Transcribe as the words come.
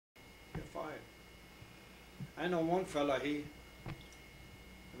I know one fella, a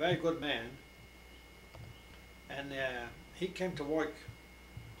very good man, and he came to work.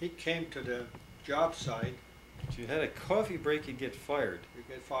 He came to the job site. If you had a coffee break, you'd get fired. You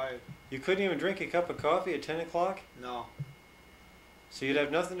get fired. You couldn't even drink a cup of coffee at 10 o'clock? No. So you'd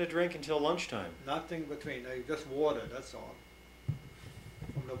have nothing to drink until lunchtime? Nothing between. Just water, that's all.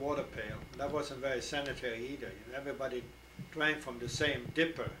 From the water pail. That wasn't very sanitary either. Everybody drank from the same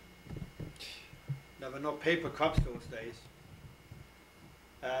dipper. There were no paper cups those days.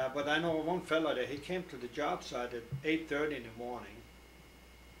 But I know one fella there, he came to the job site at 8:30 in the morning.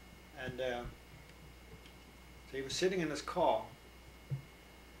 And so he was sitting in his car,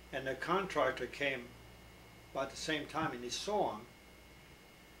 and the contractor came about the same time, and he saw him.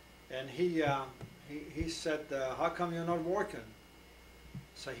 And he said, how come you're not working?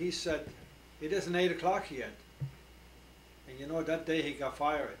 So he said, it isn't 8 o'clock yet. And you know, that day he got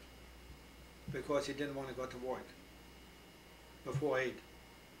fired because he didn't want to go to work before 8.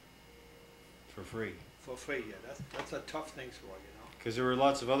 For free? For free, yeah. That's a tough thing for, you know. Because there were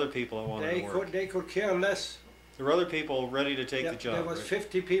lots of other people that wanted to work. They could care less. There were other people ready to take the job. There was right?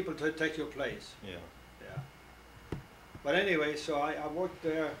 50 people to take your place. Yeah. Yeah. But anyway, so I worked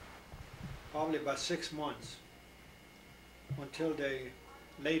there probably about 6 months until the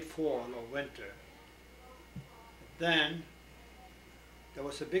late fall or winter. Then there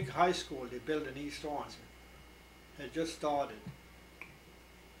was a big high school they built in East Orange. It had just started.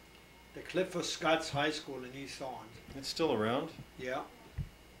 The Clifford Scott's High School in East Orange. It's still around? Yeah.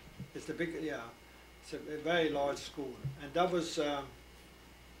 It's the big, yeah. It's a very large school. And that was,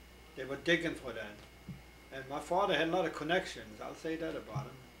 they were digging for that. And my father had a lot of connections, I'll say that about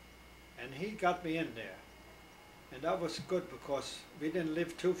him. And he got me in there. And that was good because we didn't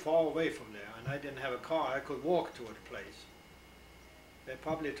live too far away from there, and I didn't have a car. I could walk to the place. It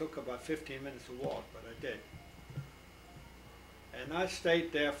probably took about 15 minutes to walk, but I did. And I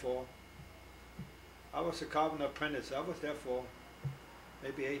stayed there I was a carpenter apprentice. I was there for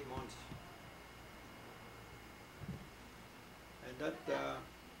maybe 8 months. And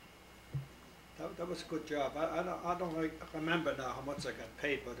that was a good job. I don't remember now how much I got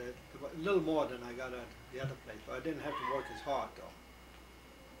paid, but it was a little more than I got at the other place. But I didn't have to work as hard, though.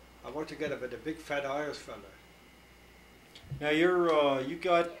 I worked together with a big fat Irish fella. Now you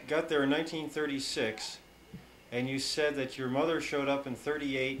got there in 1936, and you said that your mother showed up in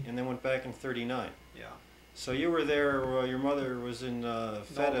 38 and then went back in 39. Yeah. So you were there. Your mother was in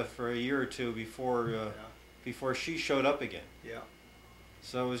Feta for a year or two before she showed up again. Yeah.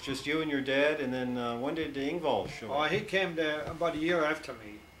 So it was just you and your dad, and then when did Ingvald show up? Oh, he came there about a year after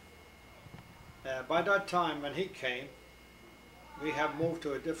me. By that time, when he came, we have moved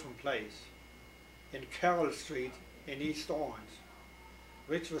to a different place in Carroll Street in East Orange,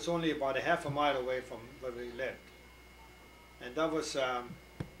 which was only about a half a mile away from where we lived. And that was, I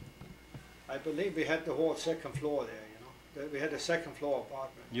believe we had the whole second floor there, you know. We had a second floor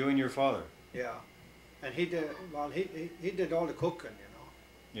apartment. You and your father? Yeah. And he did, well, he did all the cooking, you know.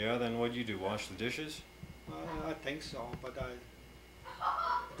 Yeah, then what'd you do, wash the dishes? I think so, but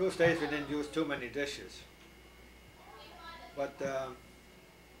those days we didn't use too many dishes. But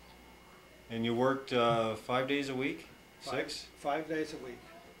and you worked 5 days a week? 6? 5 days a week.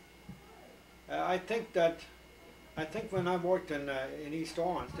 I think when I worked in East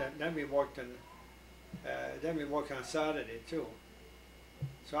Orange, then we worked on Saturday too.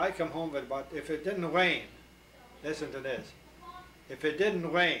 So I come home with about, if it didn't rain, listen to this, if it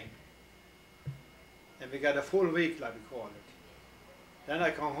didn't rain, and we got a full week like we call it, then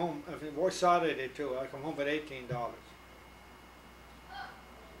I come home, if we work Saturday too, I come home with $18.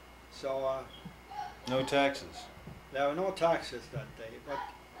 So no taxes? There were no taxes that day, but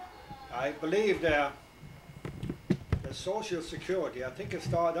I believe the Social Security, I think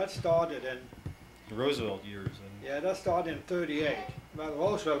that started in the Roosevelt years. Yeah, that started in 38. Well,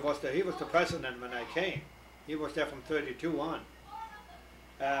 Roosevelt was there. He was the president when I came. He was there from 32 on.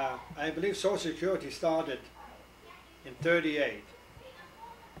 I believe Social Security started in 38.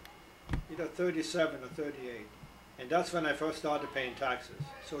 Either 37 or 38. And that's when I first started paying taxes,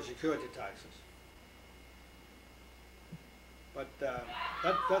 Social Security taxes. But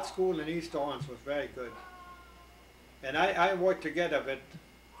that school in East Orange was very good. And I worked together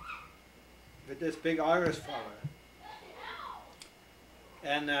with this big Irish fella.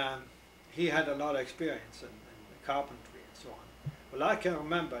 And he had a lot of experience in carpentry and so on. Well, I can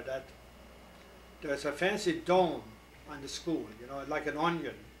remember that there's a fancy dome on the school, you know, like an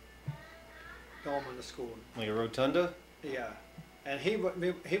onion dome on the school. Like a rotunda? Yeah. And he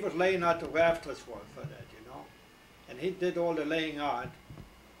was laying out the rafters for that, you know. And he did all the laying out.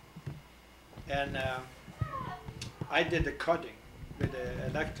 And I did the cutting with the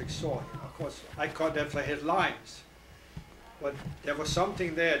electric saw. You know. Of course, I cut that for his lines, but there was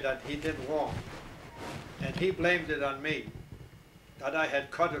something there that he did wrong, and he blamed it on me, that I had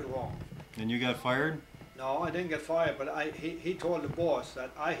cut it wrong. And you got fired? No, I didn't get fired, but he told the boss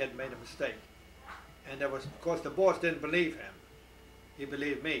that I had made a mistake. And there was, of course, the boss didn't believe him. He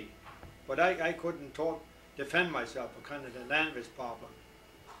believed me. But I couldn't defend myself because of the language problem.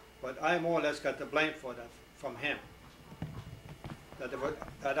 But I more or less got the blame for that from him.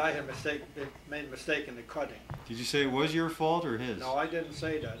 That I had made a mistake in the cutting. Did you say it was your fault or his? No, I didn't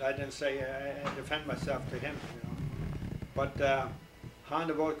say that. I didn't say I defend myself to him, you know. But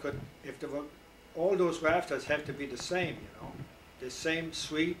Handevold could, if there were, all those rafters have to be the same, you know, the same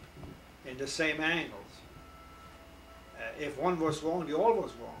sweep and the same angles. If one was wrong, the all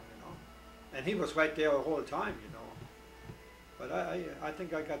was wrong, you know. And he was right there the whole time, you know. But I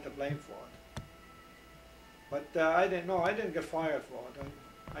think I got the blame for it. But I didn't get fired for it.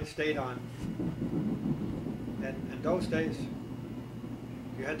 I stayed on. And in those days,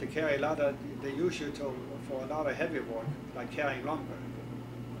 you had to carry a lot of, they used you for a lot of heavy work, like carrying lumber.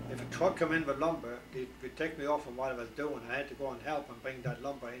 If a truck come in with lumber, they would take me off from what I was doing. I had to go and help and bring that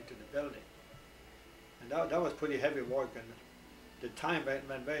lumber into the building. And that was pretty heavy work, and the time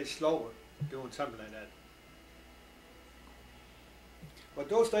went very slow doing something like that. But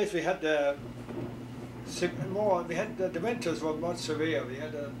those days we had the winters were much severe. We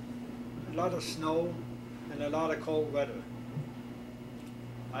had a lot of snow and a lot of cold weather.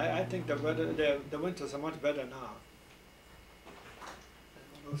 I think the winters are much better now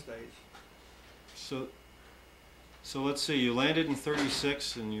than those days. So let's see, you landed in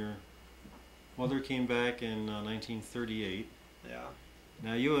 36 and your mother came back in 1938. Yeah.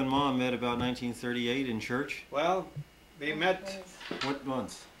 Now you and Mom met about 1938 in church? Well, we met... What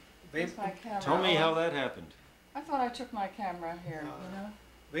month? Where's my camera? Tell me how that happened. I thought I took my camera here, you know?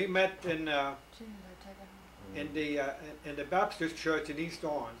 We met in... Gee, did I take it? in the Baptist church in East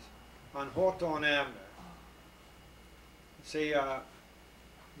Orange on Hawthorne Avenue. See,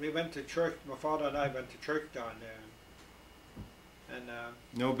 we went to church, my father and I went to church down there. And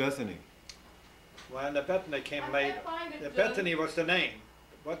No Bethany. well, the Bethany came I later. can't find it, The Bill. Bethany was the name.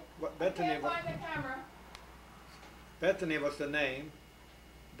 What Bethany I can't was? find the camera. Bethany was the name,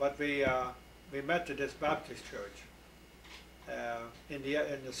 but we met at this Baptist church in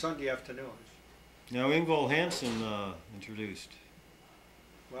the Sunday afternoons. Now Ingvald Hansen introduced.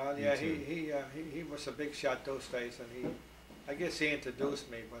 Well, Me yeah, too. he was a big shot those days, and I guess he introduced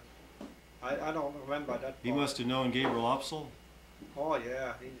me, but I don't remember that. He part. must have known Gabriel Opsel. Oh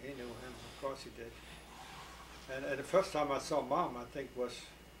yeah, he knew him. Of course he did. And the first time I saw Mom, I think was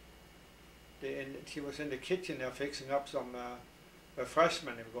she was in the kitchen there fixing up some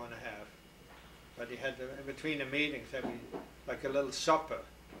refreshment they were going to have. But he had in between the meetings, like a little supper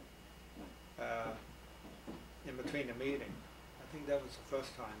in between the meeting. I think that was the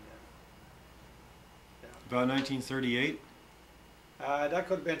first time. Yeah. About 1938? That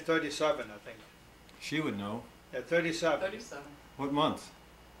could have been 37, I think. She would know. Yeah, 37. 37. What month?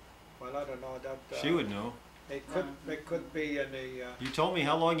 Well, I don't know that. She would know. It could be in the. You told me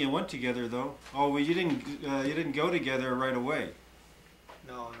how long you went together, though. Oh, well, you didn't go together right away.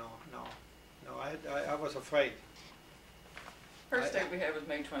 No. I was afraid. First date we had was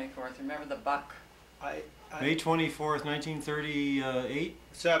May 24th. Remember the buck? May 24th, 1938.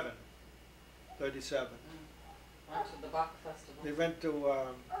 37. Went to the Buck Festival. We went to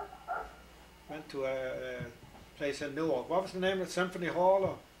a place in Newark. What was the name of the Symphony Hall?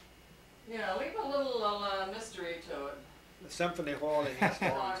 Or Yeah, leave a little mystery to it. the Symphony Hall in East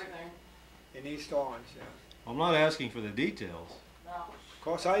Tell Orange. everything. In East Orange, yeah. I'm not asking for the details. No. Of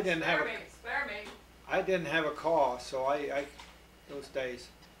course, I didn't have Spare me. I didn't have a car, so I those days.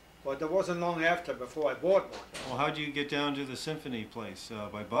 But there wasn't long after before I bought one. Well, how'd you get down to the symphony place? By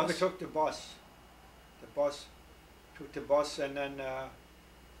Well, we bus? took the bus. Took the bus, and then I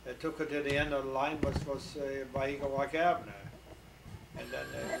took it to the end of the line, was by Eagle Rock Avenue. And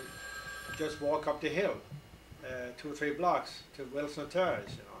then just walk up the hill, 2 or 3 blocks to Wilson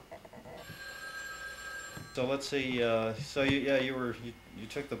Terrace, you know. So let's see. So you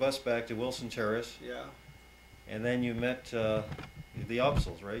took the bus back to Wilson Terrace, Yeah. and then you met the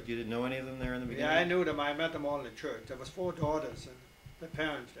Opsels, right? You didn't know any of them there in the beginning. Yeah, I knew them. I met them all in the church. There was 4 daughters and the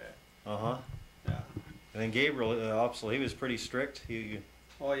parents there. Uh huh. Yeah. And then Gabriel Opsel, he was pretty strict.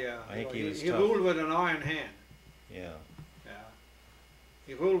 Oh yeah. I think he was he tough. ruled with an iron hand. Yeah. Yeah.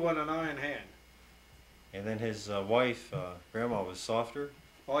 He ruled with an iron hand. And then his wife, Grandma, was softer.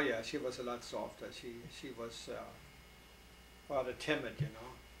 Oh yeah, she was a lot softer. She was rather timid, you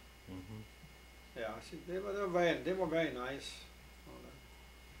know. Mm-hmm. Yeah, see, they were very nice.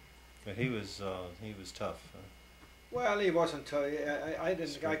 But he was tough. Well, he wasn't. I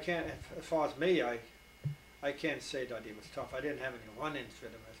didn't. I can't. As far as me, I can't say that he was tough. I didn't have any run-ins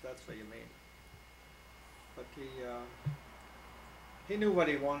with him, if that's what you mean. But he knew what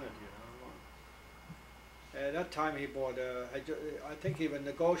he wanted, you know. At that time, he bought. I think he was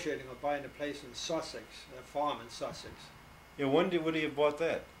negotiating on buying a place in Sussex, a farm in Sussex. Yeah, when would he have bought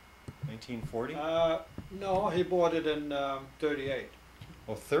that? 1940? No, he bought it in 38.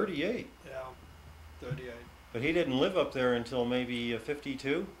 Oh, 38. Yeah, 38. But he didn't live up there until maybe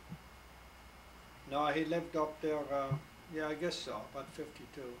 52? No, he lived up there, yeah, I guess so, about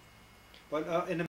 52. But in the